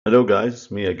Hello guys,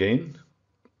 me again.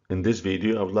 In this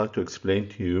video, I would like to explain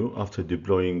to you after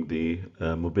deploying the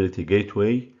mobility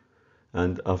gateway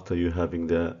and after you having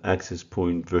the access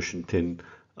point version 10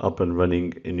 up and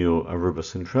running in your Aruba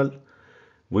Central,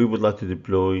 we would like to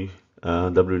deploy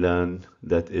a WLAN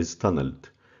that is tunneled,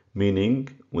 meaning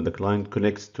when the client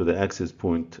connects to the access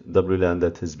point WLAN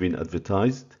that has been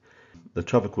advertised, the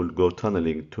traffic will go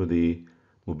tunneling to the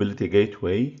mobility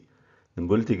gateway. The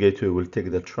mobility gateway will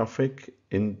take the traffic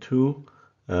into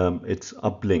its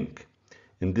uplink.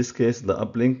 In this case, the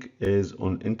uplink is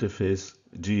on interface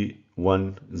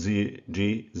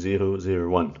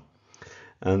G001,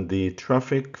 and the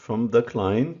traffic from the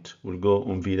client will go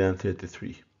on VLAN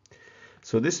 33.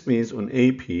 So this means on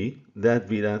AP, that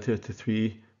VLAN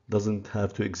 33 doesn't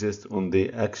have to exist on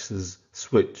the access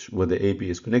switch where the AP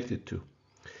is connected to.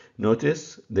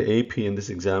 Notice the AP in this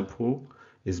example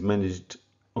is managed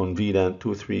on VLAN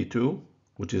 232,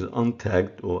 which is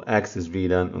untagged or access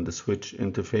VLAN on the switch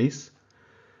interface.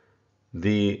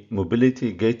 The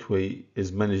mobility gateway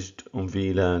is managed on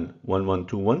VLAN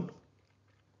 1121.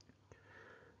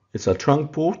 It's a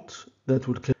trunk port that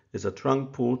will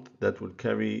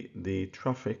carry the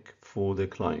traffic for the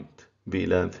client,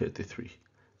 VLAN 33.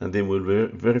 And then we'll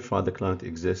verify the client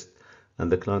exists and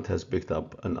the client has picked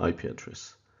up an IP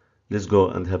address. Let's go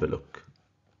and have a look.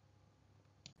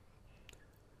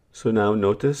 So now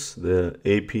notice the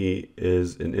AP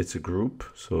is in its group,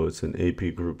 so it's an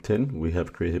AP group 10 we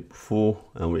have created before,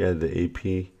 and we add the AP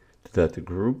to that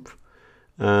group,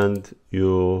 and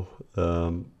your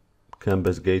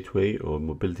Canvas gateway or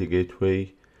mobility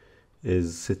gateway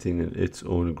is sitting in its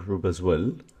own group as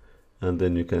well, and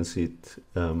then you can see it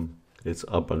it's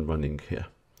up and running here.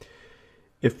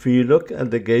 If we look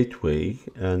at the gateway,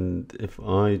 and if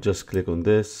I just click on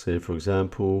this, say for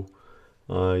example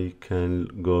I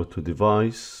can go to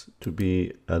device to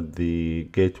be at the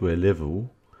gateway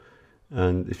level,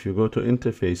 and if you go to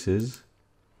interfaces,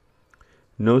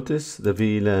 notice the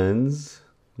VLANs.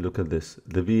 Look at this,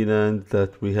 the VLAN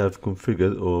that we have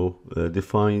configured or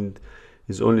defined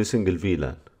is only single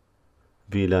VLAN,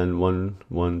 VLAN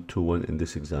 1121 in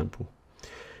this example.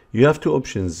 You have two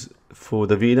options for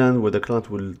the VLAN where the client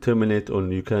will terminate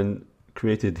on. You can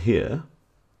create it here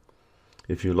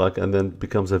if you like, and then it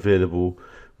becomes available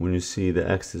when you see the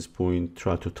access point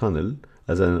try to tunnel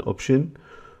as an option,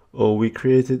 or we can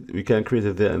create it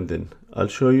there and then. I'll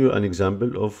show you an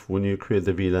example of when you create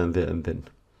the VLAN there and then.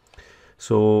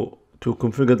 So to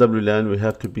configure WLAN, we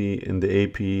have to be in the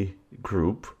AP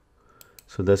group.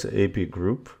 So that's the AP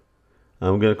group.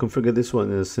 I'm going to configure this one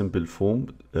in a simple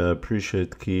form,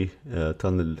 pre-shared key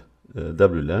tunnel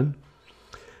WLAN.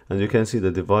 And you can see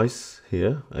the device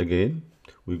here again.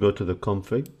 We go to the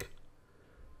config.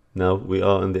 Now we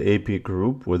are in the AP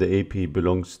group where the AP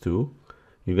belongs to.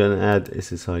 You're going to add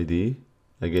SSID.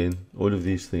 Again, all of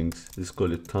these things, let's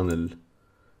call it tunnel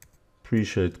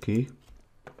pre-shared key.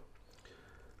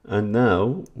 And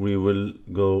now we will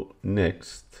go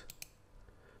next.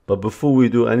 But before we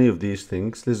do any of these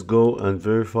things, let's go and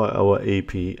verify our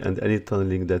AP and any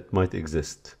tunneling that might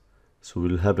exist. So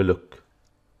we'll have a look.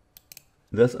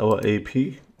 That's our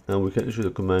AP. And we can issue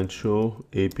the command show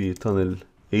AP tunnel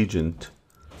agent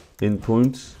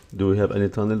endpoints. Do we have any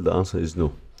tunnel? The answer is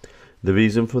no. The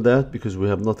reason for that, because we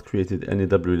have not created any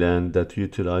WLAN that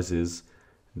utilizes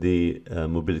the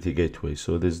mobility gateway.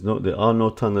 So there are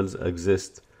no tunnels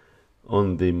exist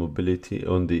on the mobility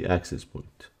on the access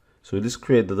point. So let's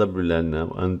create the WLAN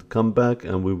now and come back,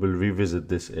 and we will revisit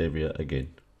this area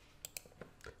again.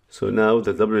 So now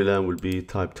the WLAN will be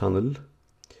type tunnel.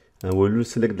 And we will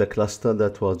select the cluster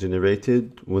that was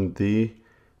generated when the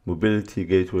mobility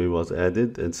gateway was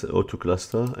added. It's auto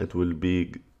cluster. It will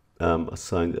be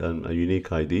assigned a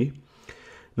unique ID.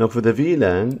 Now for the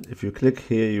VLAN, if you click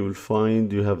here, you will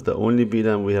find you have the only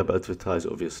VLAN we have advertised.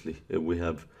 Obviously, we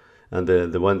have, and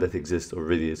the one that exists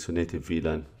already is a native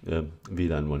VLAN,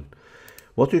 VLAN 1.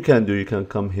 What you can do, you can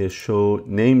come here, show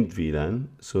named VLAN.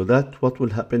 So that what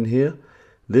will happen here.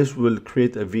 This will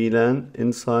create a VLAN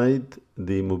inside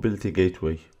the mobility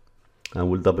gateway, and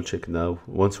we'll double check now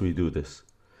once we do this.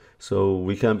 So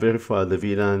we can verify the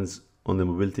VLANs on the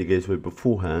mobility gateway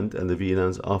beforehand and the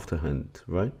VLANs afterhand,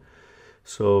 right?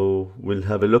 So we'll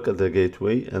have a look at the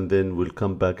gateway, and then we'll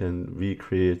come back and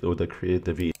recreate or create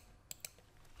the VLAN.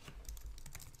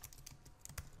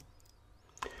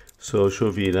 So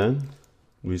show VLAN.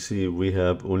 We see we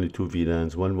have only two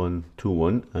VLANs,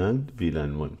 1121 and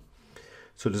VLAN 1.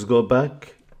 So let's go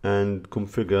back and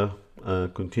configure,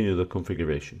 continue the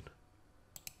configuration.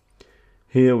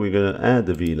 Here we're going to add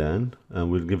the VLAN,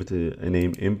 and we'll give it a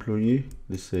name employee.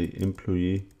 Let's say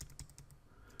employee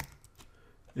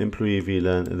employee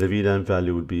VLAN, the VLAN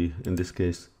value would be, in this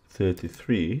case,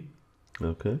 33.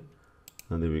 Okay,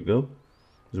 and there we go.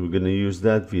 So we're going to use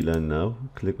that VLAN now.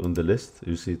 Click on the list,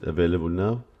 you see it available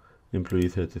now, employee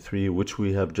 33, which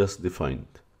we have just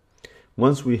defined.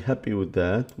 Once we're happy with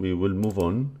that, we will move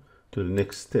on to the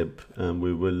next step, and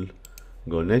we will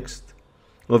go next.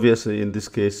 Obviously, in this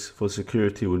case, for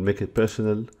security, we'll make it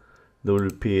personal.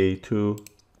 WPA2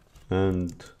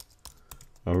 and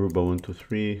Aruba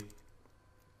 123.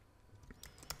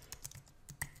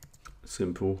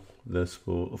 Simple. That's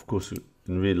for, of course,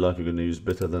 in real life, you're going to use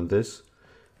better than this.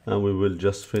 And we will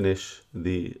just finish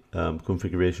the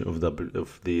configuration of the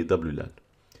WLAN.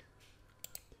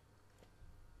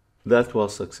 That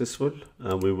was successful,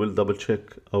 and we will double check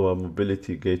our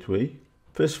mobility gateway.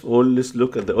 First of all, let's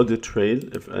look at the audit trail.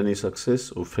 If any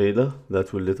success or failure,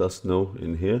 that will let us know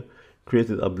in here.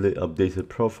 Created updated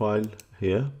profile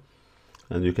here,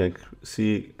 and you can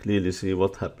clearly see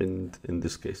what happened in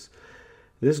this case.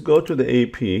 Let's go to the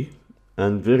AP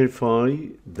and verify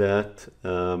that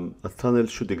a tunnel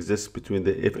should exist between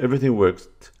if everything works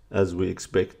as we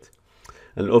expect,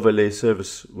 an overlay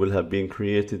service will have been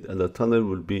created and a tunnel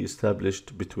will be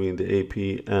established between the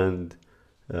AP and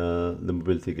the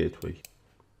mobility gateway.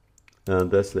 And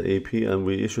that's the AP, and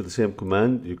we issue the same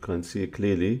command. You can see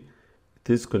clearly it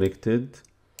is connected,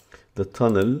 the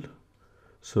tunnel,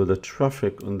 so the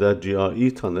traffic on that GRE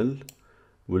tunnel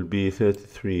will be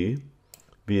 33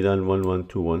 VLAN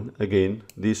 1121. Again,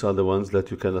 these are the ones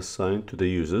that you can assign to the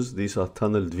users. These are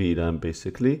tunneled VLAN,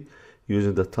 basically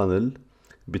using the tunnel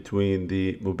between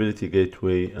the mobility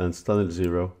gateway and tunnel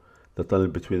 0, the tunnel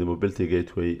between the mobility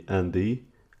gateway and the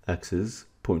access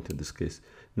point in this case.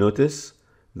 Notice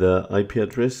the IP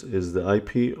address is the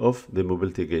IP of the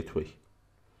mobility gateway,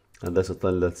 and that's a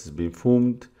tunnel that has been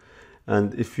formed.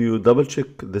 And if you double check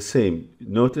the same,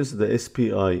 notice the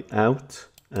SPI out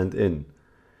and in.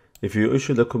 If you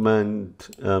issue the command,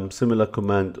 similar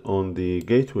command on the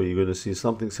gateway, you're going to see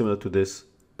something similar to this,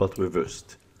 but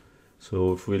reversed.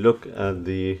 So if we look at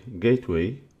the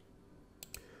gateway,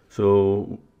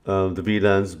 so the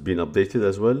VLAN's been updated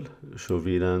as well. Show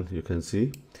VLAN, you can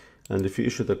see. And if you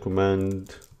issue the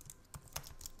command,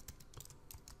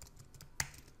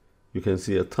 you can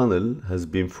see a tunnel has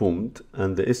been formed,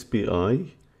 and the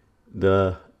SPI,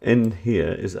 the in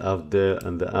here is out there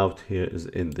and the out here is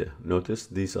in there. Notice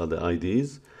these are the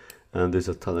IDs, and there's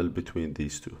a tunnel between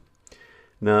these two.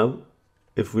 Now,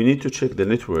 if we need to check the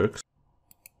networks,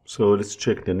 so let's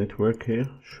check the network here.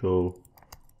 Show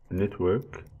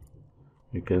network.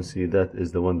 You can see that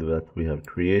is the one that we have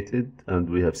created and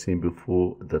we have seen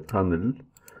before, the tunnel.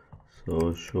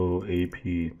 So show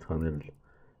AP tunnel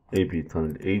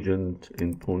agent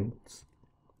endpoints,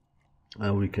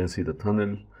 and we can see the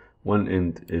tunnel. One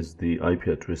end is the IP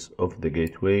address of the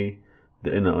gateway,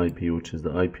 the inner IP, which is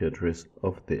the IP address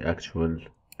of the actual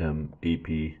AP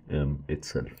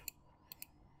itself.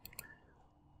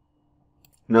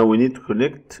 Now we need to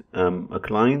connect a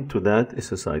client to that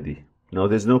SSID. Now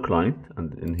there's no client,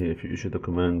 and in here if you issue the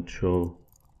command show,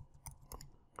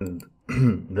 and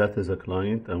that is a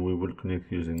client, and we will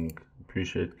connect using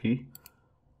appreciate key.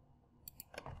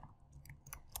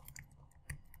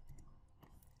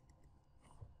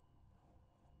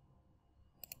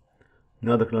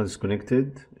 Now the client is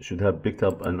connected. It should have picked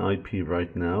up an IP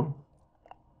right now,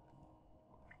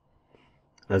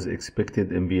 as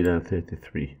expected in VLAN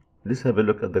 33. Let's have a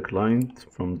look at the client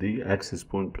from the access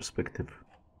point perspective.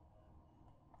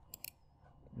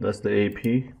 That's the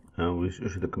AP, and we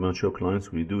issue the command show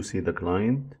clients. We do see the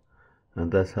client,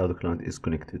 and that's how the client is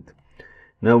connected.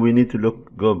 Now we need to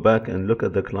go back and look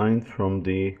at the client from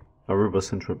the Aruba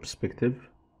Central perspective.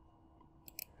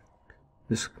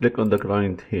 Let's click on the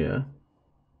client here.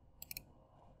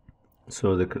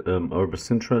 So the Aruba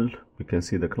Central, we can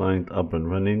see the client up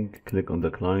and running. Click on the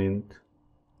client.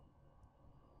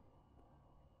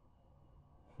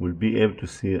 We'll be able to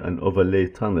see an overlay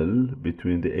tunnel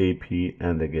between the AP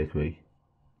and the gateway.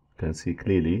 You can see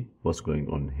clearly what's going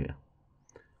on here.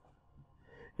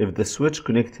 If the switch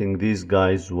connecting these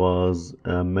guys was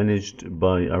managed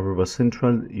by Aruba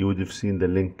Central, you would have seen the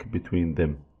link between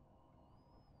them.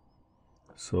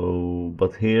 So,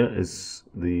 but here is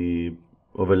the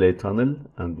overlay tunnel,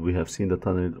 and we have seen the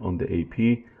tunnel on the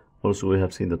AP. Also, we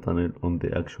have seen the tunnel on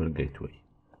the actual gateway.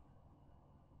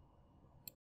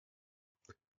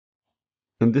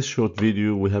 In this short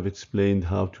video, we have explained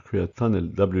how to create tunnel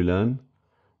WLAN,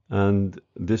 and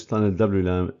this tunnel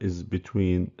WLAN is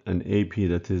between an AP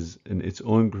that is in its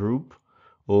own group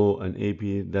or an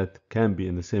AP that can be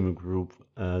in the same group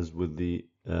as with the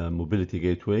mobility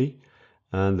gateway,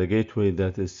 and the gateway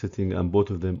that is sitting, and both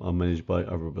of them are managed by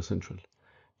Aruba Central.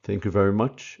 Thank you very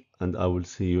much, and I will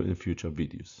see you in future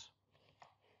videos.